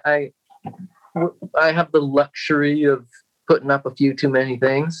 like I have the luxury of putting up a few too many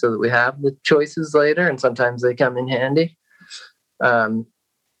things so that we have the choices later, and sometimes they come in handy. And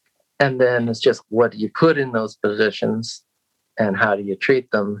then it's just what do you put in those positions and how do you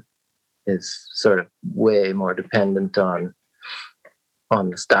treat them is sort of way more dependent on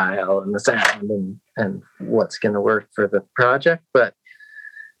the style and the sound and what's going to work for the project. But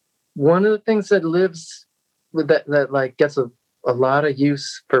one of the things that lives with that like gets a lot of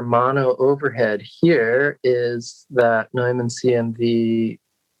use for mono overhead here is that Neumann CMV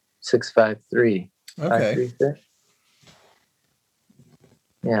 653. Okay.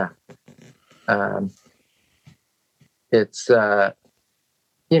 Yeah. It's,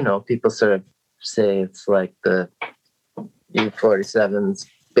 people sort of say it's like the E47's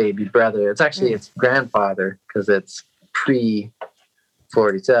baby brother. It's actually its grandfather because it's pre-47.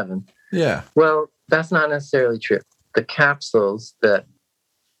 Yeah. Well, that's not necessarily true. The capsules that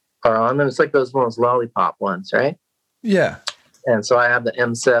are on them, it's like those lollipop ones, right? Yeah. And so I have the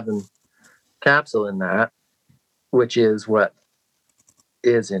M7 capsule in that, which is what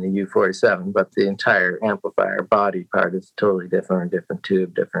is in a U47, but the entire amplifier body part is totally different, different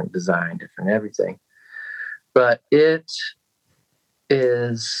tube, different design, different everything. But it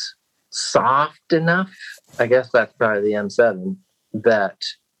is soft enough, I guess that's probably the M7, that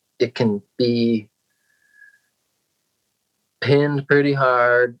it can be pinned pretty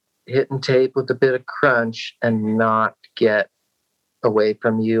hard, hit and tape with a bit of crunch, and not get away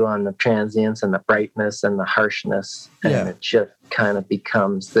from you on the transients and the brightness and the harshness. And it just kind of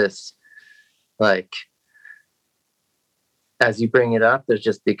becomes this, like, as you bring it up, there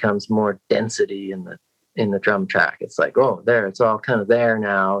just becomes more density in the drum track. It's like, oh, there, it's all kind of there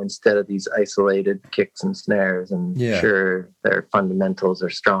now, instead of these isolated kicks and snares. And sure, their fundamentals are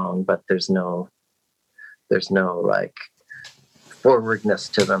strong, but there's no like forwardness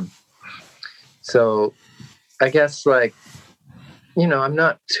to them. So I guess, like, you know, I don't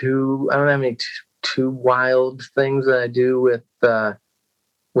have any too wild things that I do with the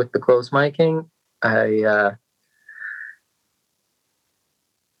close miking. I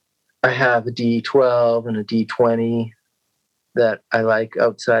have a D12 and a D20 that I like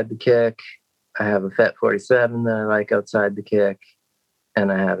outside the kick. I have a FET 47 that I like outside the kick,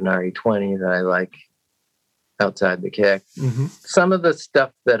 and I have an RE20 that I like outside the kick. Mm-hmm. Some of the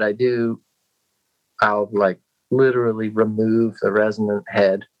stuff that I do, I'll like literally remove the resonant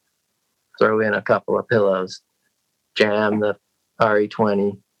head, throw in a couple of pillows, jam the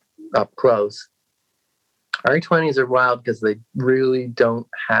RE20 up close. RE20s are wild because they really don't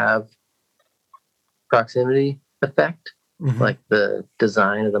have proximity effect. Mm-hmm. Like, the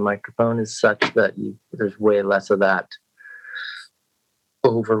design of the microphone is such that there's way less of that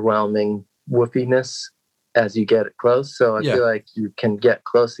overwhelming woofiness as you get it close. So I feel like you can get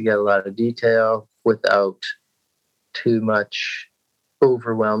close to get a lot of detail without too much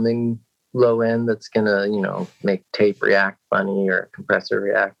overwhelming low end that's gonna, you know, make tape react funny or compressor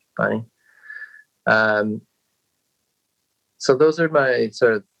react funny. So those are my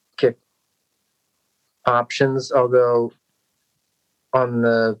sort of kick options. Although on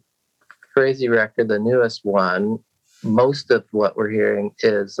the Crazy record, the newest one, most of what we're hearing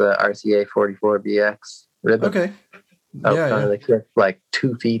is RCA 44BX ribbon. Okay. Out front of the kick, like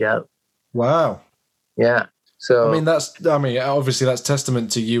 2 feet out. Wow. Yeah. So I mean, obviously that's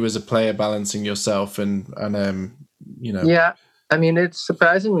testament to you as a player balancing yourself and you know. Yeah. I mean, it's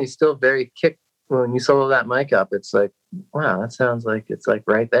surprisingly still very kick. When you solo that mic up, it's like, wow, that sounds like it's like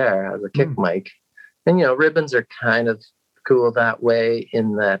right there as a kick mic. And, you know, ribbons are kind of cool that way,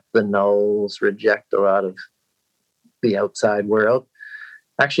 in that the nulls reject a lot of the outside world.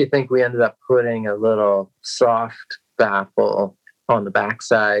 I actually think we ended up putting a little soft baffle on the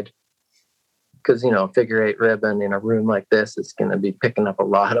backside, because, you know, figure 8 ribbon in a room like this is going to be picking up a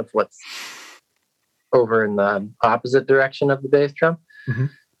lot of what's over in the opposite direction of the bass drum. Mm-hmm.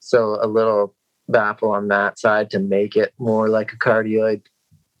 So a little baffle on that side to make it more like a cardioid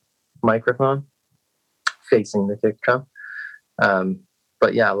microphone facing the kick drum.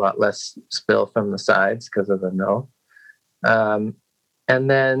 But yeah, a lot less spill from the sides because of the null. And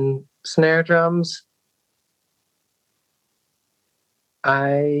then snare drums,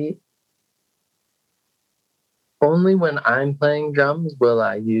 only when I'm playing drums will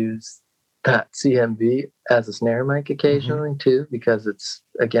I use that CMV as a snare mic occasionally too, because it's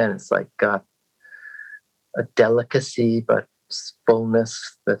like got a delicacy but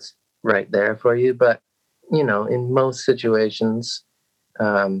fullness that's right there for you. But, you know, in most situations,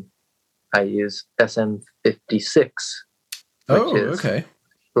 I use SM56, which is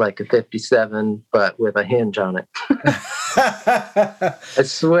like a 57 but with a hinge on it. I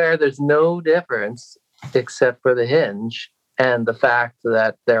swear there's no difference except for the hinge and the fact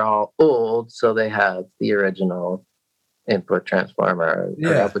that they're all old, so they have the original input transformer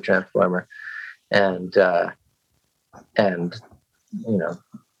or output transformer, and you know,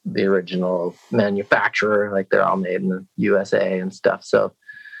 the original manufacturer, like they're all made in the USA and stuff. So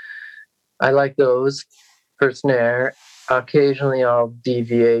I like those for snare. Occasionally I'll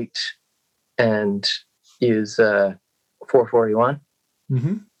deviate and use 441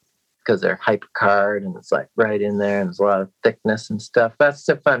 because they're hypercard and it's like right in there and there's a lot of thickness and stuff. That's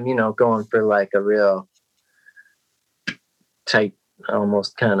if I'm, you know, going for like a real tight,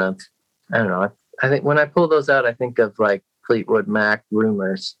 almost kind of, I don't know. I think when I pull those out, I think of like Fleetwood Mac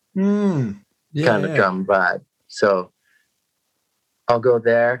Rumors kind of drum vibe. So I'll go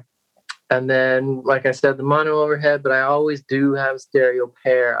there. And then, like I said, the mono overhead, but I always do have stereo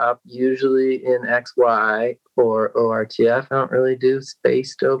pair up, usually in XY or ORTF. I don't really do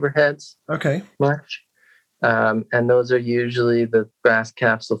spaced overheads much. And those are usually the brass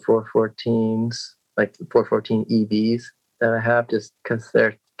capsule 414s, like the 414 EBs. that I have just because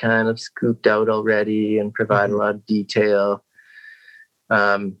they're kind of scooped out already and provide a lot of detail.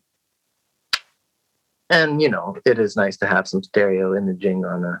 And, it is nice to have some stereo imaging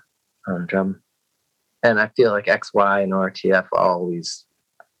on a drum. And I feel like XY and RTF always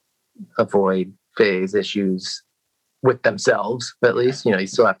avoid phase issues with themselves, at least. You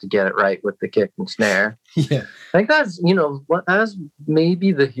still have to get it right with the kick and snare. Yeah. I think that's, that's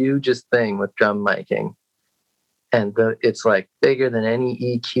maybe the hugest thing with drum miking. And it's like bigger than any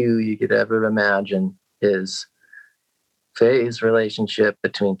EQ you could ever imagine is phase relationship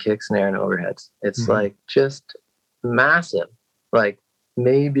between kick, snare, and overheads. It's like just massive, like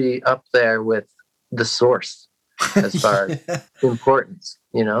maybe up there with the source as far as importance.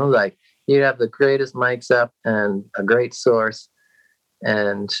 Like you have the greatest mics up and a great source,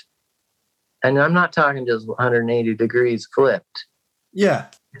 and I'm not talking just 180 degrees flipped. Yeah,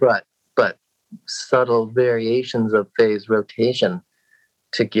 but subtle variations of phase rotation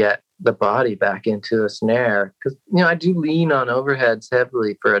to get the body back into a snare, because I do lean on overheads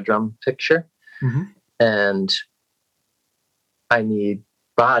heavily for a drum picture, and I need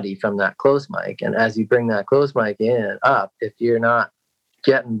body from that close mic. And as you bring that close mic in up, if you're not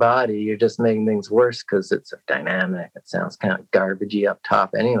getting body, you're just making things worse because it's a dynamic. It sounds kind of garbagey up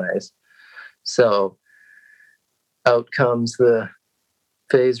top anyways. So out comes the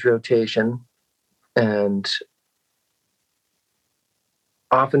phase rotation, and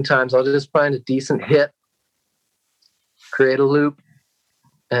oftentimes I'll just find a decent hit, create a loop,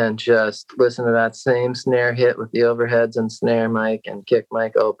 and just listen to that same snare hit with the overheads and snare mic and kick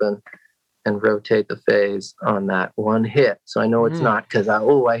mic open and rotate the phase on that one hit. So I know it's not because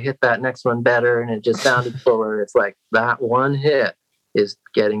I hit that next one better and it just sounded fuller. It's like that one hit is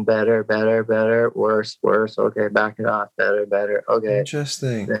getting better, worse. Okay, back it off. Better. Okay.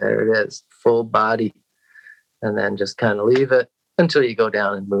 Interesting. There it is. Full body. And then just kind of leave it until you go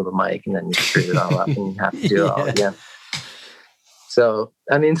down and move a mic, and then you screw it all up and you have to do it all again. So,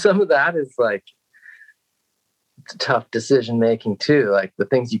 some of that is like tough decision making too, like the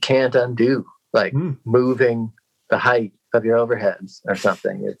things you can't undo, like moving the height of your overheads or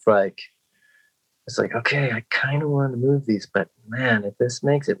something. It's like, okay, I kind of want to move these, but man, if this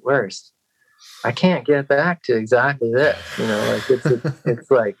makes it worse, I can't get back to exactly this. Like it's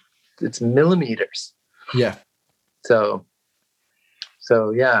like it's millimeters. Yeah. So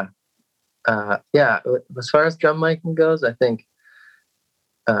yeah. As far as drum miking goes, I think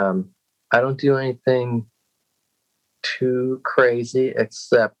I don't do anything too crazy,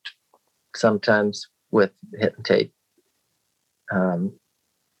 except sometimes with hit and tape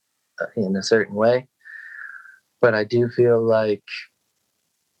in a certain way. But I do feel like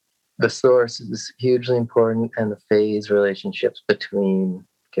the source is hugely important, and the phase relationships between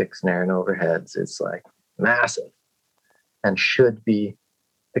kick, snare, and overheads is like massive and should be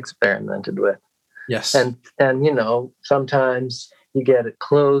experimented with. Yes. And sometimes you get it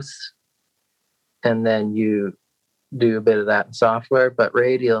close and then you do a bit of that in software, but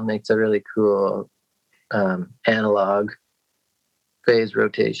Radial makes a really cool analog phase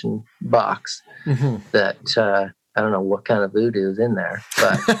rotation box that I don't know what kind of voodoo is in there,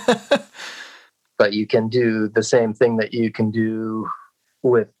 but but you can do the same thing that you can do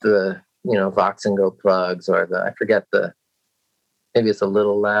with the Vox and Go plugs, or maybe it's a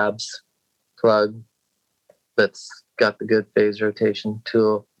Little Labs plug that's got the good phase rotation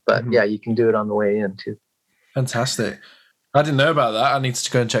tool. But yeah, you can do it on the way in too. Fantastic. I didn't know about that. I need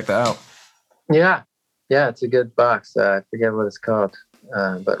to go and check that out. Yeah, it's a good box. I forget what it's called,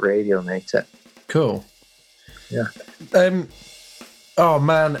 but Radial makes it. Cool. Yeah. Oh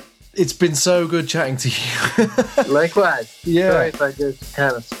man, it's been so good chatting to you. Likewise. Yeah. Sorry if I just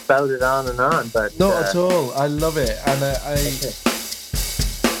kind of spouted on and on, but not at all. I love it, and Okay.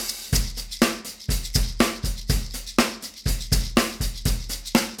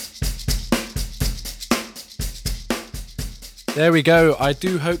 There we go. I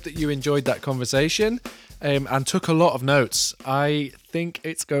do hope that you enjoyed that conversation and took a lot of notes. I think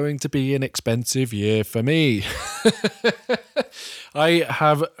it's going to be an expensive year for me. I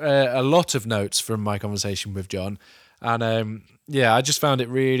have a lot of notes from my conversation with John. And I just found it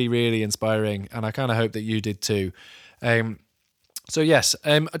really, really inspiring. And I kind of hope that you did too. So yes,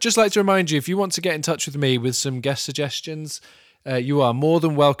 I'd just like to remind you, if you want to get in touch with me with some guest suggestions, you are more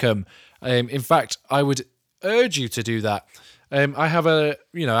than welcome. In fact, I would urge you to do that. I have I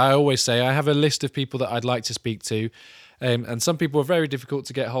always say I have a list of people that I'd like to speak to, and some people are very difficult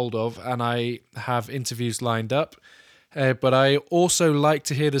to get hold of, and I have interviews lined up. But I also like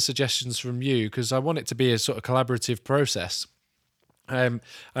to hear the suggestions from you, because I want it to be a sort of collaborative process. And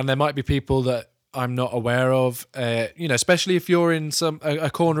there might be people that I'm not aware of. Especially if you're in a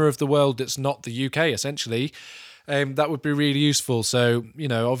corner of the world that's not the UK, essentially. That would be really useful. So,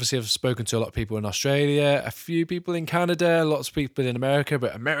 obviously I've spoken to a lot of people in Australia, a few people in Canada, lots of people in America,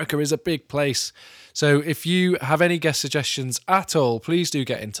 but America is a big place. So if you have any guest suggestions at all, please do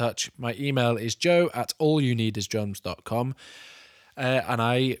get in touch. My email is joe@allyouneedisdrums.com. And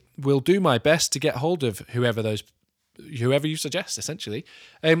I will do my best to get hold of whoever you suggest, essentially.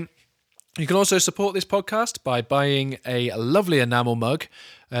 You can also support this podcast by buying a lovely enamel mug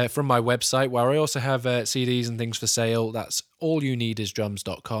from my website, where I also have CDs and things for sale. That's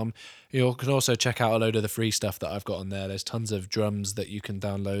allyouneedisdrums.com. You can also check out a load of the free stuff that I've got on there. There's tons of drums that you can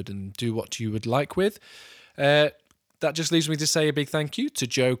download and do what you would like with. That just leaves me to say a big thank you to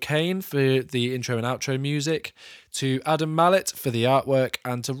Joe Kane for the intro and outro music, to Adam Mallet for the artwork,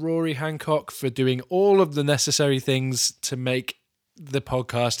 and to Rory Hancock for doing all of the necessary things to make the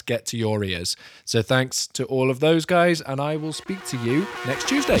podcast get to your ears. So thanks to all of those guys, and I will speak to you next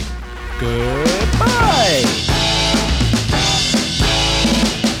Tuesday. Goodbye!